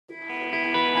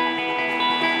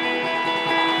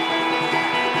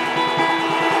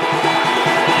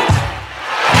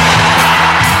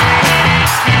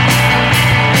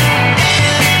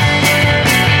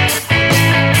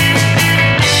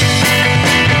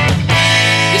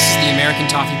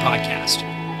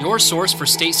your source for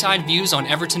stateside views on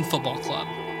Everton Football Club.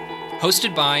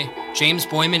 Hosted by James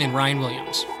Boyman and Ryan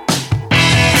Williams.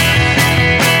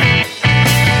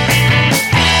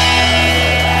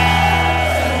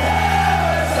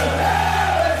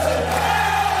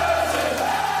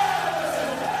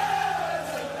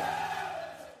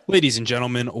 Ladies and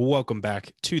gentlemen, welcome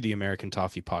back to the American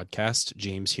Toffee Podcast.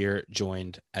 James here,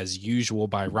 joined as usual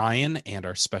by Ryan and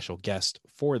our special guest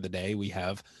for the day. We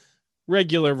have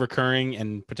regular, recurring,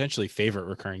 and potentially favorite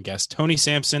recurring guest, Tony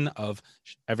Sampson of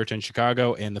Everton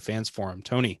Chicago and the Fans Forum.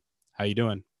 Tony, how you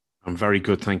doing? I'm very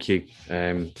good, thank you.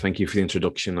 Thank you for the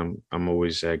introduction. I'm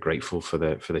always grateful for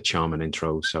the charm and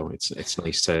intro. So it's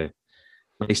nice to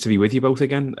be with you both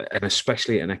again, and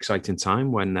especially at an exciting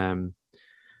time when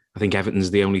I think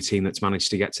Everton's the only team that's managed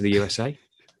to get to the USA.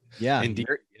 Yeah, indeed.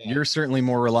 You're certainly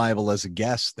more reliable as a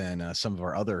guest than some of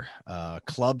our other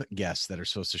club guests that are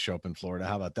supposed to show up in Florida.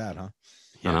 How about that, huh?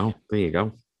 Yeah. I know. There you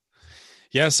go.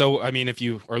 Yeah, so, I mean, if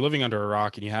you are living under a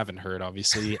rock and you haven't heard,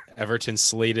 obviously, Everton's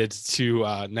slated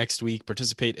to next week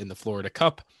participate in the Florida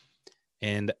Cup.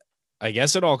 And I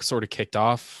guess it all sort of kicked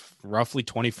off roughly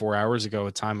 24 hours ago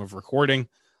at time of recording.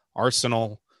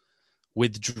 Arsenal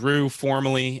withdrew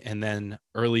formally, and then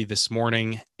early this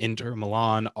morning, Inter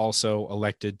Milan also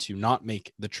elected to not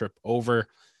make the trip over.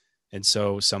 And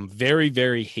so some very,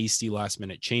 very hasty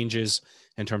last-minute changes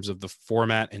in terms of the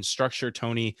format and structure.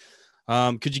 Tony,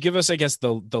 could you give us, I guess,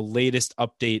 the latest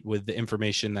update with the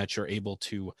information that you're able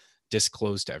to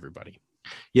disclose to everybody?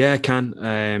 Yeah, I can.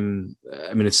 I mean,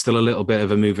 it's still a little bit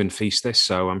of a moving feast, this,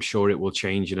 so I'm sure it will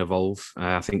change and evolve.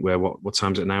 I think we're, what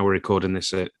time's it now? We're recording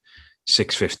this at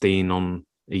 6:15 on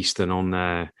Eastern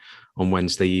on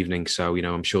Wednesday evening. So,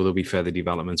 I'm sure there'll be further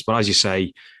developments. But as you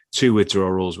say, 2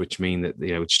 withdrawals, which mean that,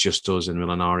 it's just us and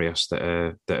Millonarios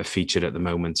that are featured at the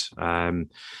moment, for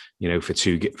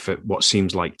what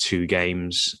seems like 2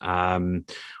 games.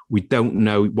 We don't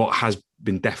know. What has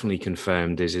been definitely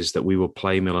confirmed is that we will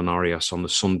play Millonarios on the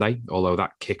Sunday, although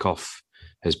that kickoff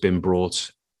has been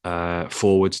brought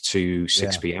forward to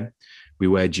 6 p.m. We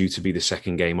were due to be the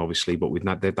second game, obviously, but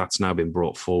that's now been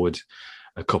brought forward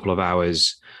a couple of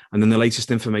hours. And then the latest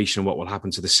information on what will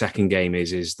happen to the second game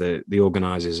is that the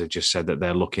organisers have just said that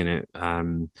they're looking at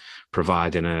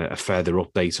providing a further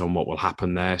update on what will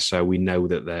happen there. So we know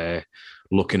that they're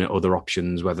looking at other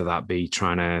options, whether that be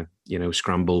trying to,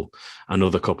 scramble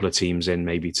another couple of teams in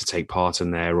maybe to take part in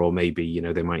there, or maybe,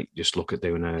 they might just look at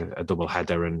doing a double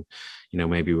header and,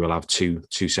 maybe we'll have two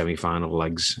semi-final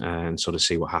legs and sort of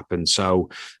see what happens. So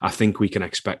I think we can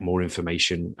expect more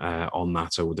information on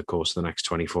that over the course of the next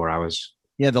 24 hours.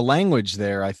 Yeah, the language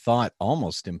there, I thought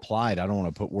almost implied, I don't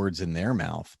want to put words in their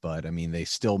mouth, but I mean, they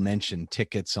still mentioned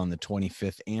tickets on the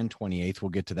 25th and 28th. We'll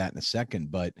get to that in a second,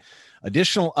 but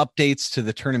additional updates to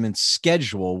the tournament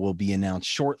schedule will be announced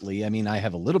shortly. I mean, I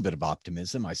have a little bit of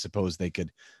optimism. I suppose they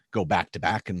could go back to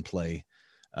back and play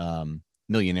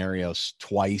Millonarios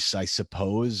twice, I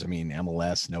suppose. I mean,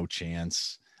 MLS, no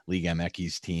chance. Liga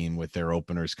MX's team with their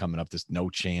openers coming up, there's no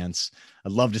chance.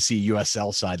 I'd love to see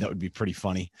USL side. That would be pretty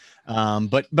funny.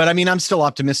 But I mean, I'm still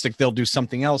optimistic they'll do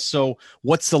something else. So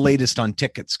what's the latest on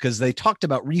tickets? Because they talked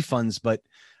about refunds, but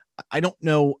I don't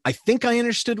know. I think I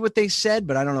understood what they said,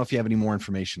 but I don't know if you have any more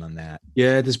information on that.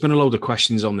 Yeah, there's been a load of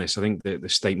questions on this. I think the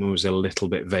statement was a little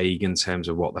bit vague in terms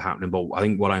of what they're happening, but I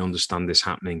think what I understand is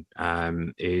happening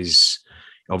is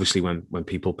obviously when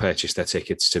people purchase their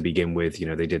tickets to begin with,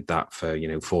 they did that for,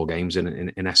 4 games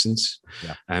in essence.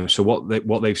 Yeah. So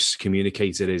what they've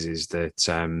communicated is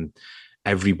that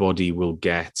everybody will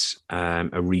get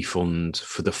a refund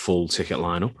for the full ticket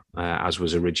lineup as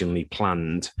was originally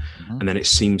planned. Mm-hmm. And then it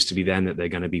seems to be then that they're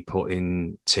going to be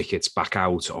putting tickets back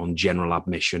out on general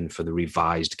admission for the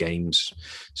revised games.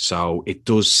 So it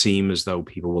does seem as though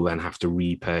people will then have to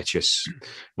repurchase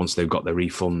once they've got their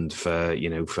refund for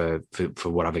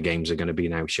whatever games are going to be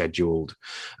now scheduled.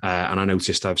 And I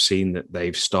noticed I've seen that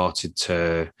they've started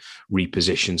to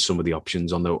reposition some of the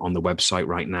options on the website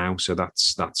right now. So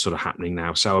that's sort of happening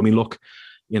now. So, I mean, look,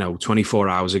 24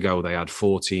 hours ago, they had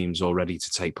 4 teams all ready to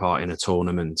take part in a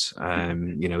tournament.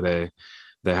 They're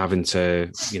having to,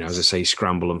 as I say,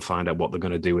 scramble and find out what they're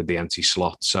going to do with the empty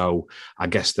slot. So I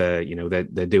guess they're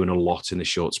doing a lot in a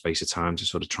short space of time to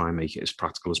sort of try and make it as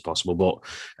practical as possible. But,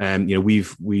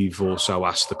 we've also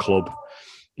asked the club,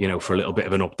 for a little bit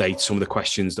of an update, some of the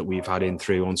questions that we've had in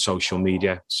through on social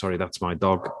media. Sorry, that's my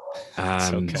dog.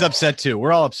 Okay. He's upset too.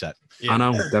 We're all upset. Yeah. I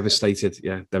know, devastated.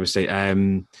 Yeah,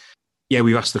 devastated. Yeah,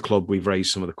 we've asked the club. We've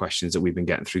raised some of the questions that we've been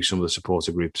getting through some of the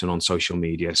supporter groups and on social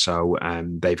media. So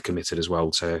they've committed as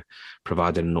well to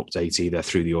providing an update either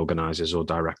through the organisers or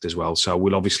direct as well. So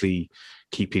we'll obviously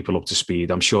keep people up to speed.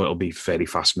 I'm sure it'll be fairly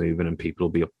fast moving and people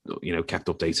will be, kept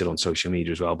updated on social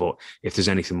media as well. But if there's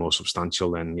anything more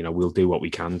substantial, then, we'll do what we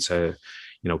can to,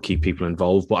 keep people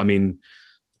involved. But I mean,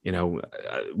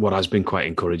 what has been quite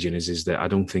encouraging is that I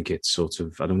don't think it's I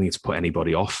don't think it's put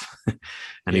anybody off.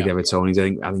 Any of the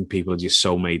Evertonians. I think people are just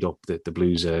so made up that the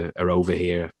Blues are over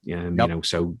here.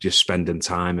 So just spending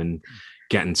time and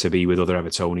getting to be with other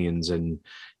Evertonians and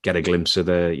get a glimpse of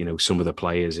some of the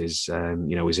players is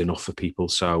enough for people.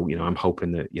 So, I'm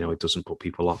hoping that, it doesn't put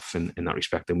people off in that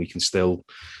respect and we can still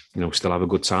have a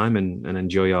good time and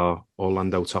enjoy our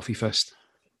Orlando Toffee Fest.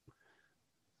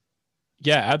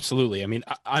 Yeah, absolutely. I mean,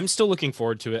 I'm still looking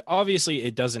forward to it. Obviously,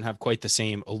 it doesn't have quite the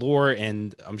same allure,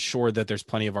 and I'm sure that there's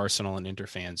plenty of Arsenal and Inter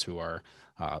fans who are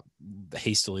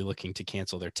hastily looking to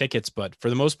cancel their tickets. But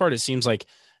for the most part, it seems like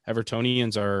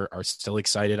Evertonians are still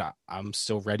excited. I'm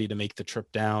still ready to make the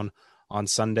trip down on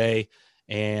Sunday,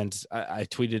 and I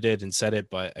tweeted it and said it.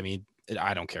 But I mean,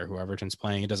 I don't care who Everton's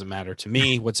playing. It doesn't matter to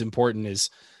me. What's important is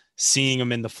seeing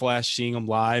them in the flesh, seeing them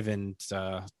live, and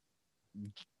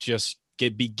just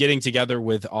getting together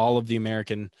with all of the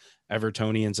American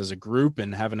Evertonians as a group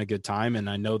and having a good time. And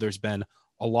I know there's been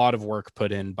a lot of work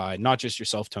put in by not just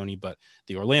yourself, Tony, but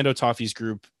the Orlando Toffees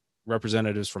group,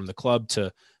 representatives from the club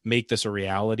to make this a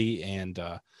reality. And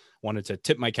wanted to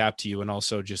tip my cap to you and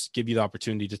also just give you the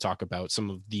opportunity to talk about some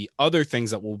of the other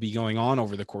things that will be going on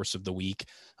over the course of the week,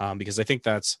 because I think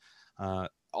that's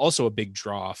also a big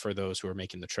draw for those who are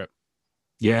making the trip.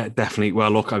 Yeah, definitely.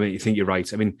 Well, look, I mean, I think you're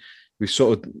right. I mean, we've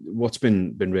sort of what's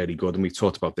been really good, and we've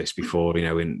talked about this before,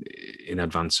 in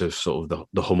advance of sort of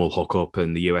the Hummel hookup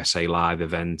and the USA Live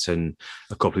event and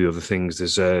a couple of other things.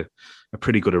 There's a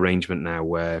pretty good arrangement now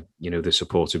where, the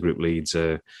supporter group leads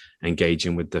are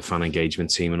engaging with the fan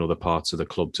engagement team and other parts of the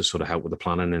club to sort of help with the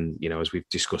planning. And, as we've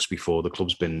discussed before, the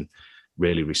club's been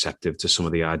really receptive to some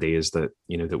of the ideas that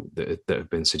that have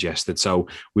been suggested. So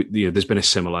there's been a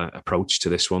similar approach to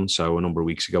this one. So a number of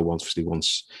weeks ago, once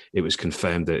it was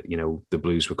confirmed that the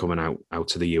Blues were coming out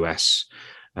to the US,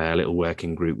 a little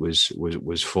working group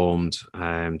was formed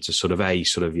to sort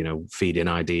of feed in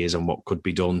ideas on what could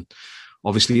be done.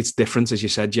 Obviously, it's different, as you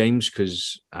said, James,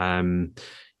 because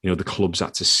the clubs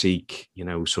had to seek,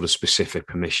 sort of specific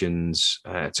permissions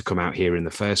to come out here in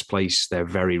the first place. They're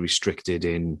very restricted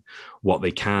in what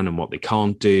they can and what they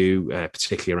can't do,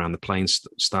 particularly around the playing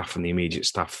staff and the immediate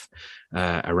staff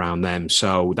around them.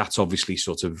 So that's obviously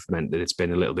sort of meant that it's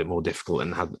been a little bit more difficult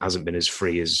and hasn't been as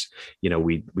free as,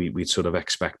 we'd sort of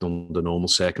expect under normal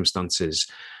circumstances.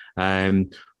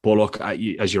 But look,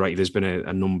 as you're right, there's been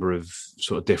a number of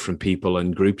sort of different people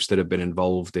and groups that have been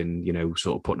involved in,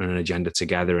 sort of putting an agenda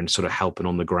together and sort of helping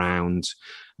on the ground.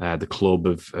 The club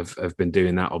have been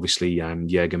doing that. Obviously,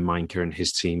 Jürgen Meinke and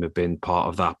his team have been part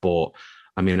of that. But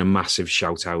I mean, a massive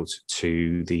shout out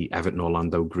to the Everton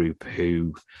Orlando group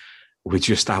who were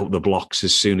just out the blocks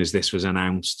as soon as this was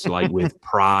announced, like with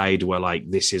pride. We're like,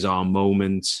 this is our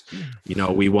moment.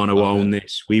 We want to own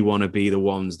this. We want to be the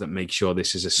ones that make sure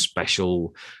this is a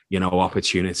special,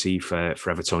 opportunity for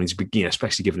Evertonians,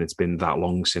 especially given it's been that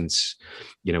long since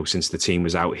the team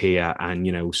was out here.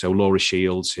 And, so Laura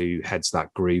Shields, who heads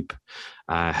that group,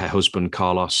 her husband,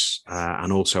 Carlos,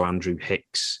 and also Andrew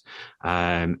Hicks,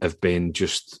 have been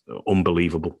just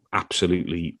unbelievable,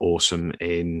 absolutely awesome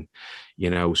in,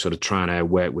 sort of trying to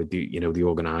work with the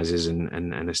organisers and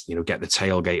get the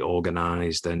tailgate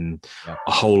organised and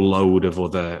a whole load of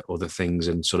other things,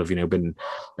 and sort of, been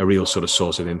a real sort of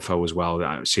source of info as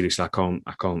well. Seriously, I can't,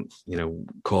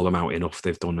 call them out enough.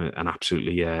 They've done an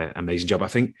absolutely amazing job. I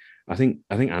think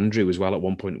Andrew as well at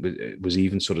one point was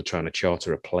even sort of trying to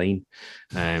charter a plane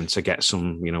to get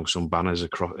some banners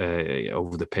across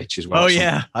over the pitch as well. Oh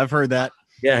yeah, I've heard that.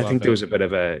 Yeah, I think there was a bit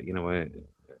of a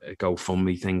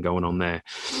GoFundMe thing going on there.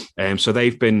 So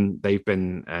they've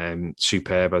been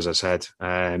superb, as I said.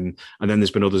 And then there's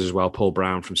been others as well. Paul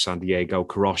Brown from San Diego,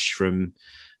 Karosh from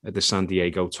the San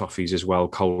Diego Toffees as well,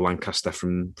 Cole Lancaster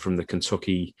from the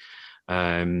Kentucky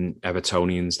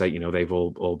Evertonians. They've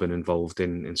all been involved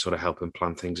in sort of helping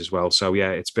plan things as well. So yeah,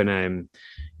 it's been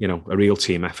a real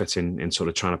team effort in sort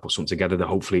of trying to put something together that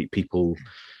hopefully people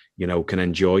can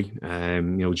enjoy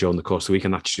during the course of the week,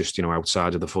 and that's just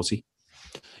outside of the footy.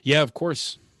 Yeah, of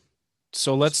course.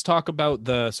 So let's talk about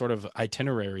the sort of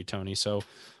itinerary, Tony. So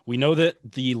we know that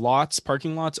the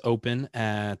parking lots open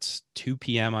at 2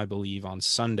 p.m., I believe, on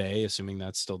Sunday, assuming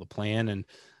that's still the plan. And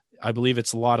I believe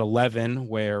it's lot 11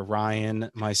 where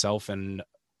Ryan, myself, and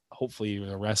hopefully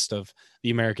the rest of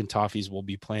the American Toffees will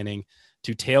be planning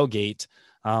to tailgate.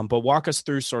 But walk us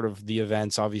through sort of the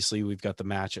events. Obviously, we've got the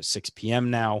match at 6 p.m.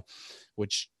 now,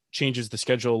 which changes the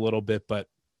schedule a little bit, but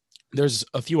there's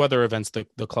a few other events that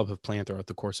the club have planned throughout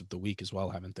the course of the week as well,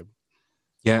 haven't they?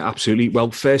 Yeah, absolutely.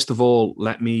 Well, first of all,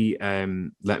 let me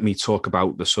talk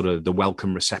about the sort of the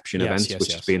welcome reception event,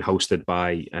 which is being hosted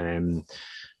by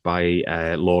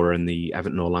Laura and the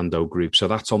Everton Orlando group. So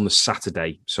that's on the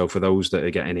Saturday. So for those that are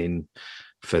getting in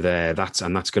for there, that's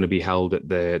going to be held at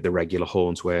the regular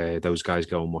Horns where those guys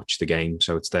go and watch the game.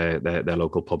 So it's their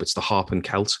local pub. It's the Harp and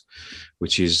Celt,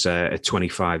 which is at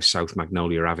 25 South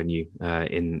Magnolia Avenue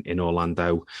in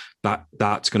Orlando.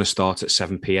 That's going to start at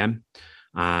 7 p.m.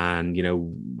 And, you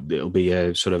know, it'll be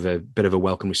a sort of a bit of a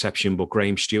welcome reception, but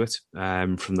Graham Stewart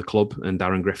from the club and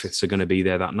Darren Griffiths are going to be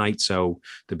there that night. So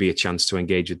there'll be a chance to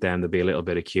engage with them. There'll be a little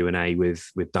bit of Q&A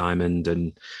with Diamond,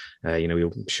 and, you know,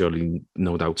 we'll surely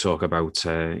no doubt talk about,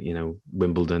 you know,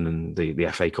 Wimbledon and the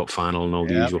FA Cup final and all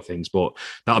the usual things. But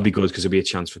that'll be good because there'll be a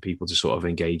chance for people to sort of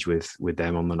engage with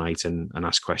them on the night and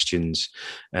ask questions.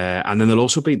 And then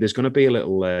there's going to be a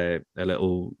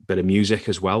little bit of music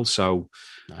as well. So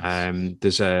nice.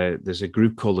 There's a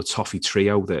group called the Toffee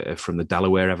Trio that are from the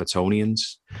Delaware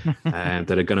Evertonians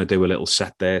that are going to do a little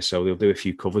set there. So they'll do a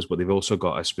few covers, but they've also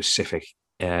got a specific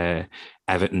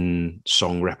Everton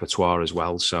song repertoire as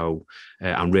well. So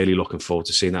I'm really looking forward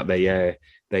to seeing that.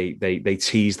 They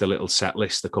teased a little set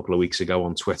list a couple of weeks ago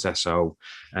on Twitter. So,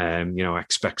 you know, I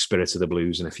expect Spirit of the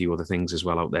Blues and a few other things as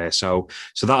well out there. So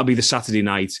that'll be the Saturday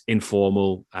night,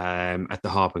 informal, at the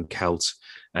Harp and Celt.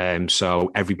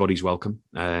 So everybody's welcome.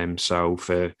 So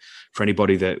for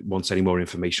anybody that wants any more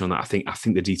information on that, I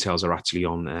think the details are actually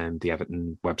on the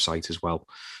Everton website as well.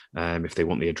 If they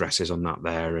want the addresses on that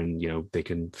there, and, you know, they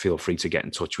can feel free to get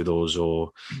in touch with us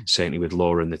or certainly with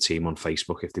Laura and the team on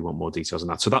Facebook if they want more details on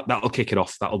that. So that'll kick it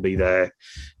off. That'll be the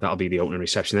opening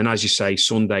reception. Then, as you say,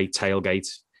 Sunday tailgate.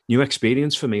 New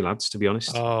experience for me, lads, to be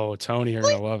honest. Oh, Tony, you're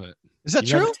gonna love it. Is that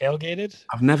true? Tailgated?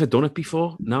 I've never done it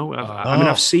before. No, I mean,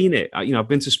 I've seen it. You know, I've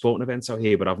been to sporting events out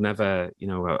here, but I've never, you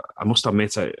know, I must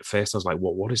admit at first I was like,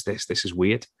 what is this? This is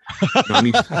weird. You know,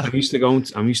 I'm used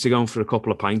to going for a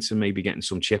couple of pints and maybe getting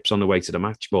some chips on the way to the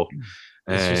match, but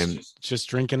just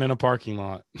drinking in a parking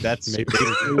lot. That's maybe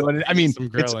I mean,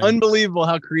 it's unbelievable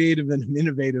how creative and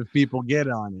innovative people get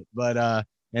on it, but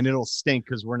and it'll stink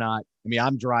because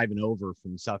I'm driving over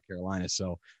from South Carolina,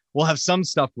 so we'll have some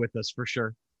stuff with us for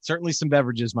sure. Certainly some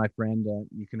beverages, my friend.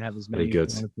 You can have as many if you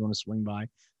want to swing by.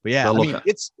 But yeah, well, I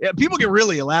mean, people get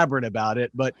really elaborate about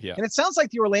it, but and it sounds like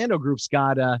the Orlando group's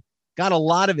got a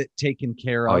lot of it taken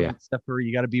care of, except for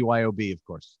you got a BYOB, of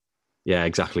course. Yeah,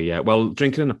 exactly. Yeah, well,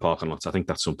 drinking in the parking lots, I think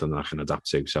that's something that I can adapt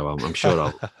to. So I'm sure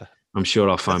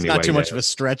I'll find my way. Not too much of a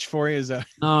stretch for you, is that?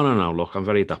 No. Look, I'm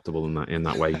very adaptable in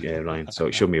that way, Ryan. So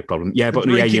it shouldn't be a problem. Yeah, but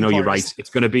yeah, you know, you're right. It's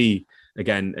going to be.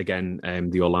 Again,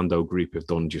 the Orlando group have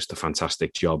done just a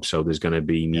fantastic job. So there's going to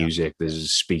be music,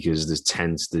 there's speakers, there's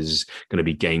tents, there's going to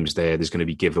be games there, there's going to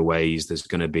be giveaways, there's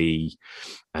going to be,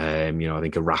 you know, I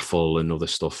think a raffle and other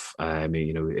stuff.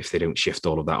 You know, if they don't shift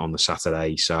all of that on the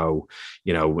Saturday, so,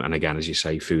 you know, and again, as you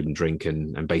say, food and drink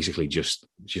and basically just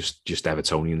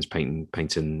Evertonians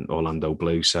painting Orlando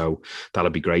blue. So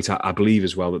that'll be great. I believe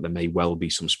as well that there may well be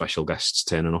some special guests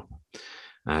turning up.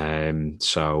 You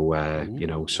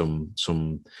know,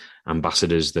 some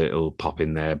ambassadors that'll pop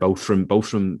in there, both from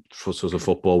sort of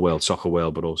football world, soccer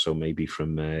world, but also maybe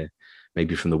from the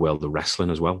world of wrestling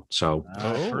as well. So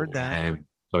I've heard that.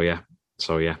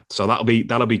 So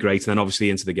that'll be great. And then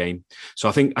obviously into the game. So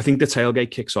I think the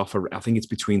tailgate kicks off. I think it's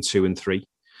between 2 and 3.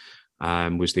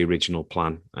 Was the original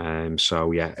plan.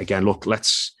 So yeah, again, look,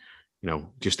 let's, you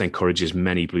know, just encourage as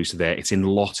many Blues to there. It's in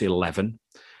lot 11.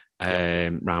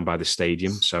 Round by the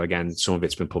stadium. So again, some of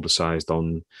it's been publicised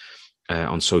on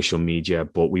social media,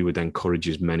 but we would encourage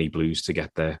as many Blues to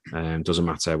get there. Doesn't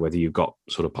matter whether you've got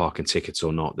sort of parking tickets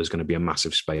or not. There's going to be a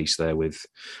massive space there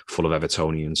full of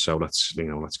Evertonians. So let's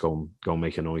go and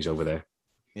make a noise over there.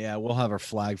 Yeah, we'll have our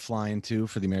flag flying too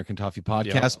for the American Toffee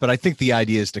podcast. Yeah. But I think the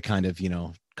idea is to kind of, you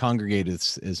know, congregate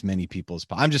as many people as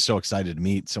possible. I'm just so excited to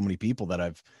meet so many people that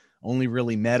I've only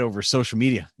really met over social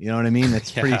media. You know what I mean?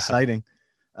 It's pretty exciting.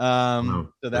 So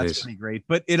that's pretty great.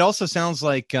 But it also sounds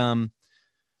like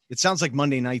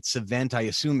Monday night's event, I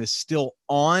assume, is still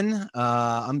on.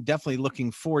 I'm definitely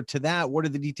looking forward to that. What are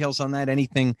the details on that?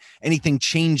 Anything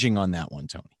changing on that one,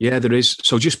 Tony? Yeah, there is.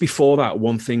 So just before that,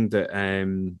 one thing that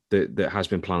that has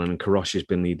been planning, and Karosh has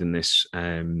been leading this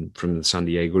from the San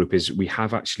Diego group, is we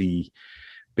have actually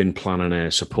been planning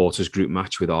a supporters group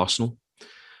match with Arsenal.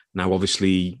 Now,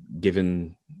 obviously,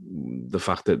 given the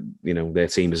fact that their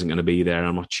team isn't going to be there.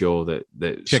 I'm not sure that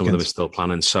some of them are still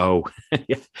planning. So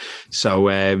yeah, so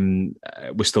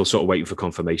we're still sort of waiting for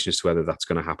confirmation as to whether that's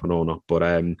going to happen or not. But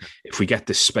if we get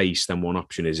the space, then one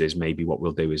option is maybe what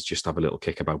we'll do is just have a little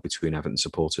kickabout between Everton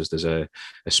supporters. There's a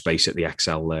space at the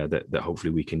XL there that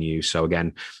hopefully we can use. So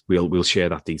again, we'll share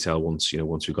that detail once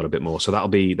we've got a bit more. So that'll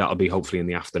be hopefully in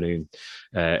the afternoon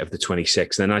of the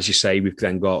 26th. Then, as you say, we've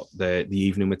then got the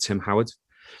evening with Tim Howard,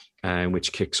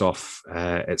 which kicks off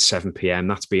at 7 p.m.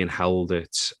 That's being held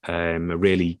at a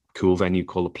really cool venue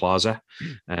called the Plaza,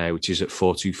 which is at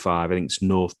 425. I think it's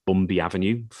North Bumby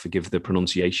Avenue. Forgive the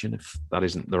pronunciation if that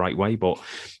isn't the right way, but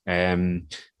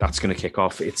that's going to kick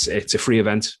off. It's a free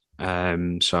event.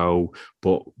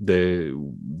 But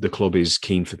the club is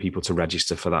keen for people to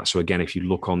register for that. So again, if you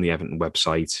look on the Everton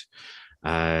website,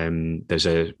 there's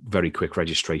a very quick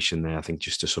registration there, I think,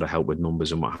 just to sort of help with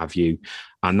numbers and what have you.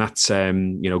 And that's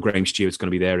Graham Stewart's going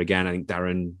to be there again. I think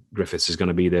Darren Griffiths is going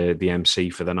to be the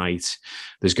MC for the night.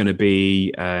 There's going to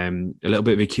be a little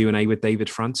bit of a Q&A with David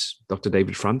France, Dr.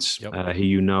 David France, yep.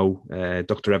 who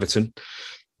Dr. Everton,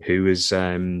 who has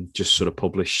just sort of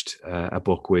published a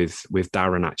book with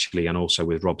Darren, actually, and also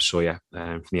with Rob Sawyer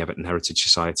from the Everton Heritage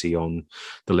Society on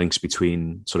the links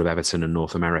between sort of Everton and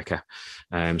North America.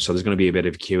 So there's going to be a bit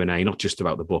of Q&A, not just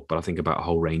about the book, but I think about a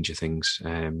whole range of things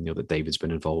that David's been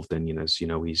involved in. As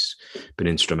he's been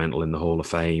instrumental in the Hall of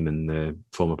Fame and the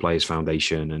Former Players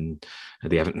Foundation and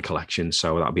the Everton Collection.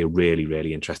 So that'll be a really,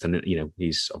 really interesting.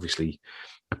 He's obviously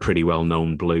a pretty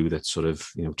well-known Blue that sort of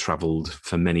travelled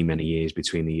for many, many years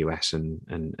between the US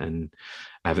and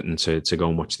Everton to go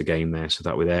and watch the game there. So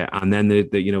that we're there, and then the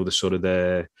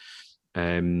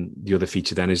other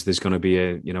feature then is there's going to be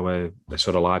a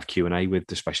sort of live Q&A with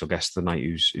the special guest of the night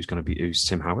who's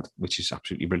Tim Howard, which is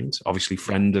absolutely brilliant. Obviously,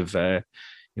 friend of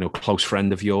close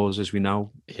friend of yours, as we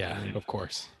know. Yeah, of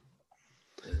course.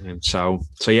 So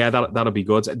yeah, that'll be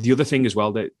good. The other thing as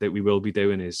well that we will be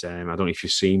doing is I don't know if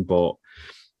you've seen, but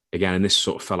again, and this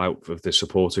sort of fell out of the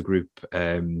supporter group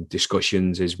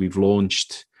discussions, is we've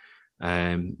launched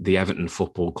the Everton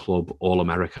Football Club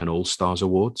All-American All-Stars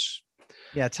Awards.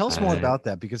 Yeah, tell us more about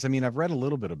that, because I've read a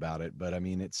little bit about it, but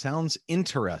it sounds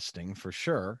interesting for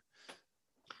sure.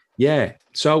 Yeah,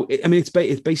 so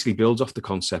it basically builds off the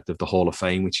concept of the Hall of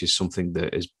Fame, which is something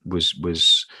that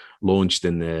was launched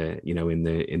in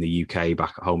the UK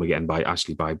back at home again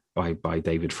by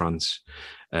David France,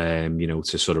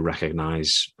 to sort of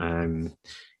recognise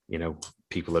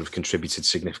people that have contributed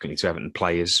significantly to Everton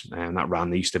players. And that ran,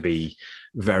 there used to be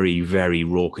very, very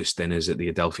raucous dinners at the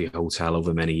Adelphi Hotel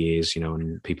over many years,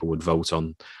 and people would vote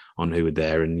on who were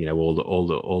there, and all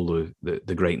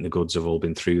the great and the goods have all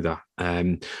been through that.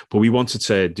 But we wanted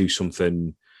to do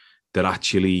something that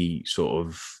actually sort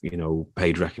of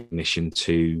paid recognition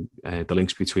to the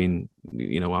links between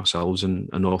ourselves and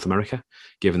North America,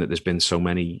 given that there's been so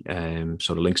many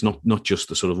sort of links, not just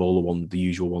the sort of all the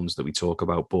usual ones that we talk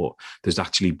about, but there's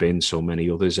actually been so many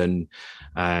others. And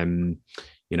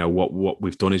what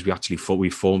we've done is we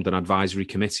formed an advisory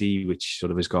committee, which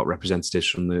sort of has got representatives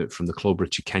from the club.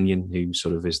 Richard Kenyon, who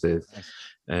sort of is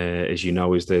as you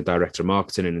know, is the director of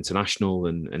marketing and international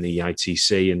and the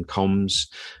EITC and comms.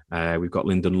 We've got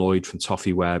Lyndon Lloyd from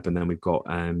Toffee Web, and then we've got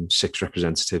 6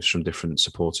 representatives from different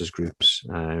supporters groups.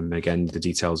 Again, the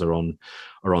details are on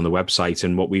the website.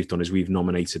 And what we've done is we've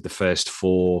nominated the first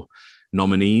 4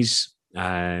 nominees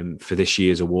for this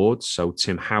year's awards. So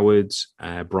Tim Howard,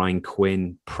 Brian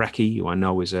Quinn, Preki, who I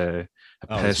know is a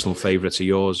personal favourite of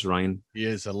yours, Ryan. He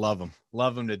is. I love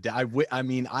him to death.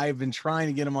 I've been trying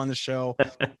to get him on the show.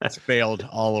 It's failed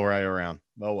all the way around.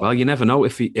 Oh, well, you never know.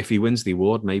 If he wins the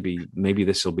award, maybe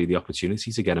this will be the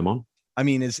opportunity to get him on.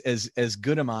 As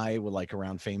good am I with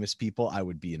around famous people, I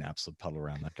would be an absolute puddle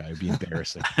around that guy. It'd be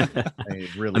embarrassing.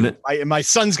 Really. My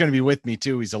son's going to be with me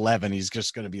too. He's 11. He's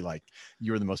just going to be like,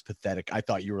 "You're the most pathetic. I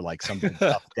thought you were like something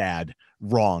tough dad."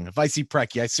 Wrong. If I see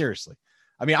Preki, seriously.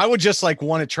 I would just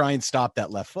want to try and stop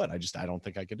that left foot. I don't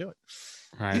think I could do it.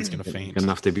 Ryan's going to faint. You're going to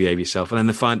have to behave yourself. And then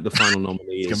the final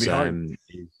nominee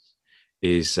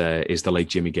is the late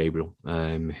Jimmy Gabriel,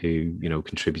 who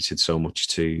contributed so much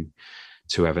to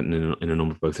Everton in a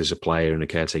number, both as a player and a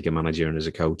caretaker manager and as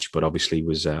a coach, but obviously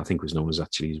was known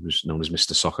as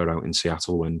Mr. Soccer out in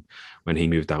Seattle when he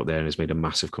moved out there, and has made a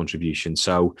massive contribution.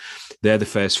 So they're the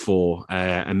first 4,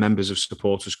 and members of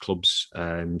supporters clubs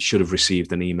should have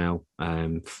received an email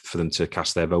for them to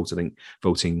cast their vote. I think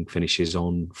voting finishes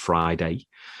on Friday.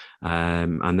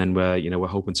 And then we're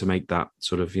hoping to make that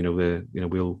sort of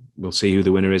we'll see who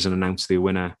the winner is and announce the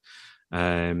winner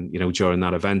during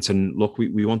that event. And look,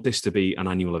 we want this to be an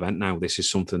annual event now. This is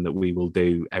something that we will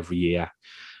do every year.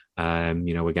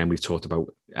 Again, we've talked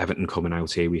about Everton coming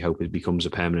out here. We hope it becomes a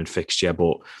permanent fixture,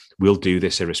 but we'll do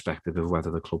this irrespective of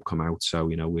whether the club come out.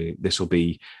 So, this will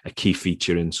be a key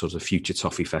feature in sort of future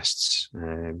Toffee Fests.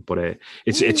 But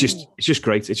it's just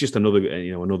great. It's just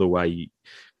another way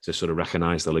to sort of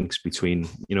recognise the links between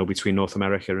North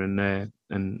America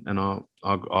and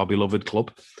our beloved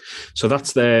club. So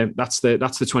that's the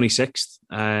 26th.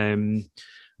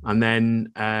 And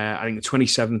then I think the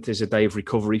 27th is a day of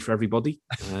recovery for everybody.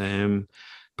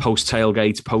 Post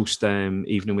tailgate, post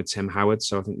evening with Tim Howard.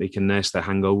 So I think they can nurse their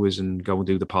hangovers and go and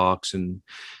do the parks and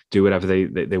do whatever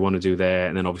they want to do there.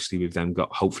 And then obviously we've then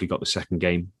hopefully got the second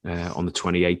game on the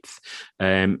 28th.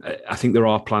 I think there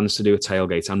are plans to do a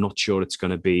tailgate. I'm not sure it's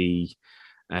going to be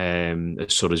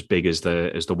sort of as big as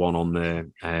the one on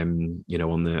the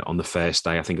on the first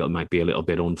day. I think it might be a little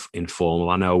bit informal.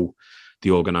 I know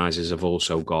the organisers have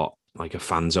also got like a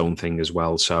fan zone thing as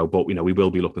well. So, but we will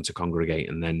be looking to congregate,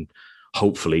 and then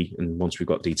hopefully, and once we've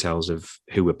got details of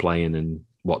who we're playing and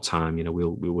what time,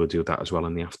 we'll do that as well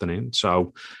in the afternoon.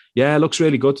 So, yeah, it looks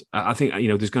really good. I think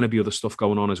there's going to be other stuff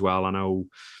going on as well. I know,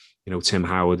 Tim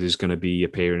Howard is going to be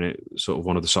appearing at sort of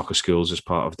one of the soccer schools as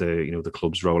part of the the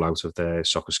club's rollout of their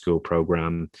soccer school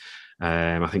program.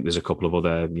 I think there's a couple of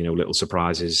other little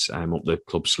surprises up the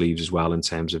club sleeves as well in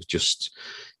terms of just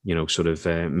sort of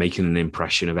making an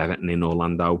impression of Everton in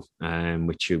Orlando,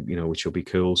 which will be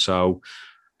cool. So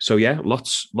yeah,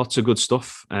 lots of good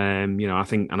stuff. I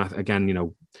think, and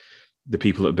again, the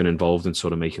people that have been involved in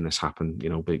sort of making this happen,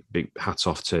 big hats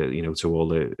off to to all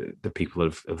the people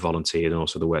that have volunteered, and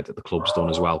also the work that the club's done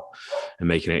as well, and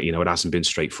making it. It hasn't been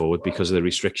straightforward because of the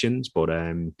restrictions, but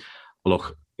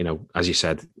look, as you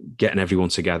said, getting everyone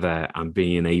together and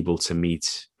being able to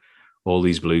meet all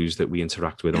these Blues that we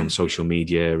interact with on social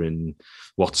media and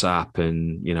WhatsApp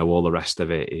and all the rest of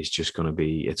it is just going to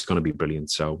be brilliant.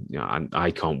 So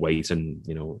I can't wait, and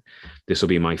this will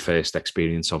be my first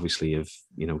experience, obviously, of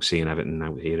seeing Everton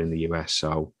out here in the US.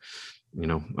 So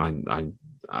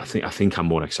I think I'm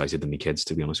more excited than my kids,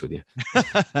 to be honest with you.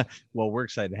 Well, we're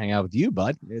excited to hang out with you,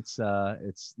 bud. It's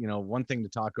one thing to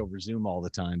talk over Zoom all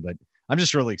the time, but I'm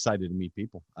just really excited to meet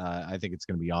people. I think it's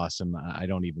going to be awesome.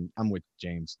 I'm with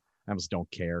James. I almost don't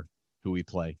care who we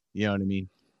play. You know what I mean?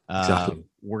 Exactly.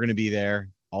 We're going to be there.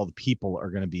 All the people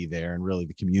are going to be there. And really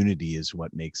the community is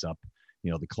what makes up,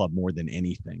 the club more than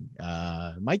anything.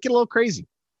 Might get a little crazy.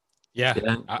 Yeah.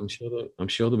 I'm sure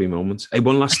there'll be moments. Hey,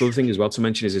 one last other thing as well to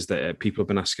mention is that people have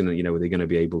been asking, are they going to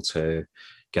be able to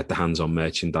get their hands on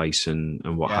merchandise and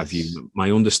what have you?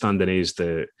 My understanding is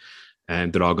that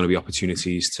there are going to be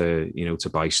opportunities to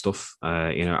buy stuff.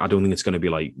 I don't think it's going to be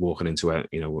like walking into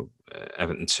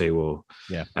Everton 2 or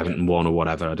Everton 1 or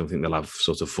whatever. I don't think they'll have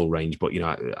sort of full range, but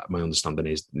my understanding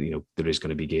is there is going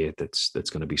to be gear that's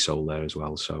going to be sold there as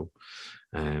well. So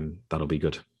that'll be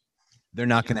good. They're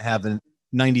not going to have a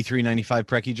 93-95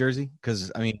 Preki jersey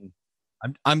because I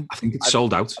think it's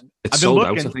sold out. It's sold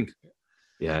out. I think.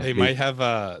 Yeah, they might have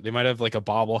like a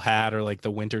bobble hat or like the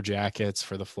winter jackets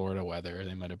for the Florida weather.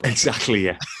 They might have exactly.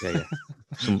 Yeah.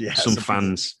 Some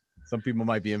fans. Some people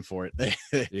might be in for it.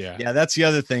 Yeah. That's the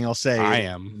other thing I'll say. I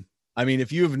am. I mean,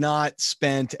 if you have not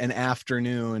spent an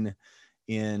afternoon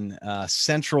in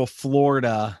Central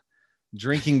Florida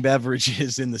drinking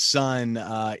beverages in the sun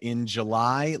in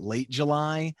July, late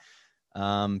July,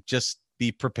 just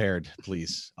be prepared,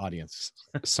 please, audience.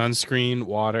 Sunscreen,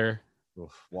 water.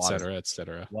 Water, et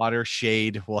cetera. Water,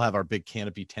 shade. We'll have our big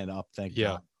canopy tent up. Thank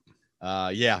you.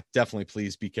 Yeah, definitely.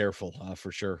 Please be careful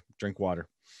for sure. Drink water.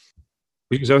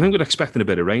 Because I think we're expecting a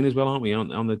bit of rain as well, aren't we?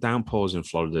 On the downpours in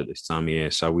Florida this time of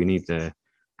year. So we need we'll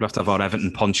have to have our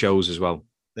Everton ponchos as well.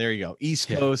 There you go. East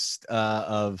Coast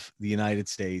of the United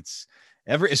States.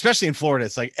 Especially in Florida,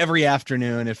 it's like every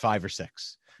afternoon at 5 or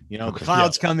 6. The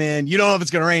clouds come in. You don't know if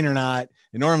it's going to rain or not.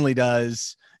 It normally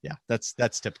does. Yeah,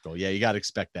 that's typical. Yeah, you got to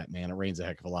expect that, man. It rains a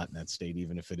heck of a lot in that state,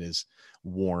 even if it is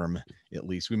warm. At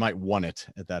least we might want it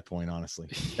at that point, honestly.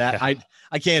 I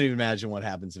can't even imagine what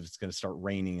happens if it's going to start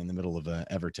raining in the middle of a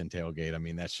Everton tailgate. I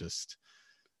mean, that's just,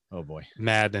 oh boy,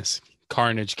 madness,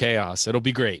 carnage, chaos. It'll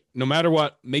be great. No matter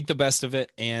what, make the best of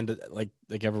it. And like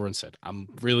everyone said, I'm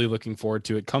really looking forward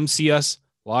to it. Come see us,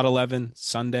 Lot 11,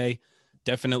 Sunday.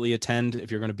 Definitely attend if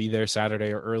you're going to be there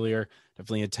Saturday or earlier.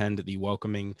 Definitely attend the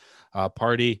welcoming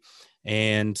party,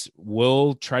 and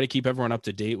we'll try to keep everyone up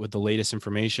to date with the latest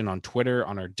information on Twitter,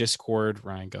 on our Discord.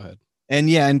 Ryan, go ahead.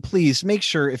 And please make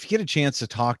sure if you get a chance to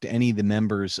talk to any of the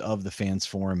members of the Fans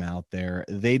Forum out there,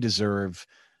 they deserve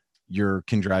your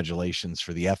congratulations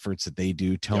for the efforts that they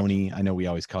do. Tony, yep. I know we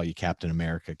always call you Captain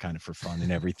America kind of for fun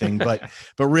and everything, but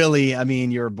really, I mean,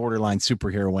 you're a borderline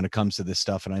superhero when it comes to this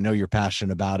stuff. And I know you're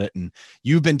passionate about it. And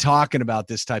you've been talking about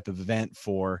this type of event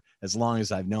for as long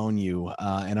as I've known you.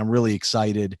 And I'm really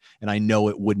excited. And I know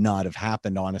it would not have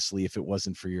happened, honestly, if it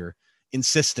wasn't for your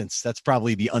insistence. That's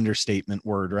probably the understatement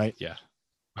word, right? Yeah.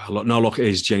 No, look, it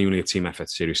is genuinely a team effort.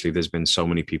 Seriously, there's been so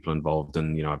many people involved,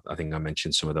 and I think I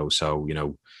mentioned some of those. So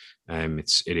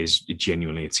it is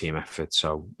genuinely a team effort.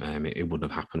 So it wouldn't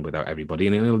have happened without everybody.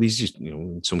 And these just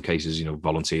in some cases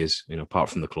volunteers. Apart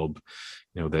from the club,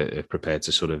 they're prepared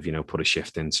to sort of put a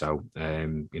shift in. So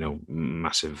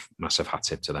massive hat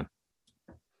tip to them.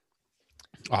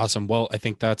 Awesome. Well, I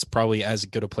think that's probably as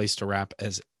good a place to wrap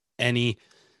as any.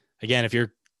 Again, if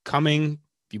you're coming.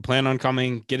 If you plan on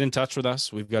coming, get in touch with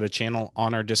us. We've got a channel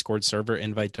on our Discord server,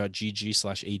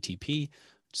 invite.gg/ATP,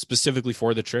 specifically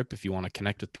for the trip if you want to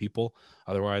connect with people.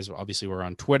 Otherwise, obviously, we're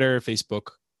on Twitter, Facebook,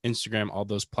 Instagram, all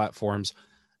those platforms.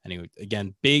 Anyway,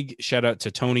 again, big shout out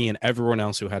to Tony and everyone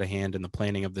else who had a hand in the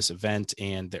planning of this event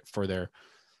and for their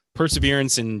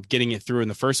perseverance in getting it through in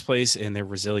the first place and their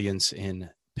resilience in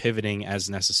pivoting as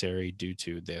necessary due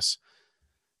to this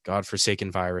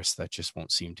godforsaken virus that just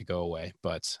won't seem to go away.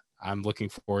 But I'm looking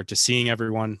forward to seeing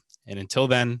everyone. And until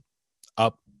then,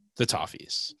 up the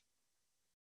Toffees.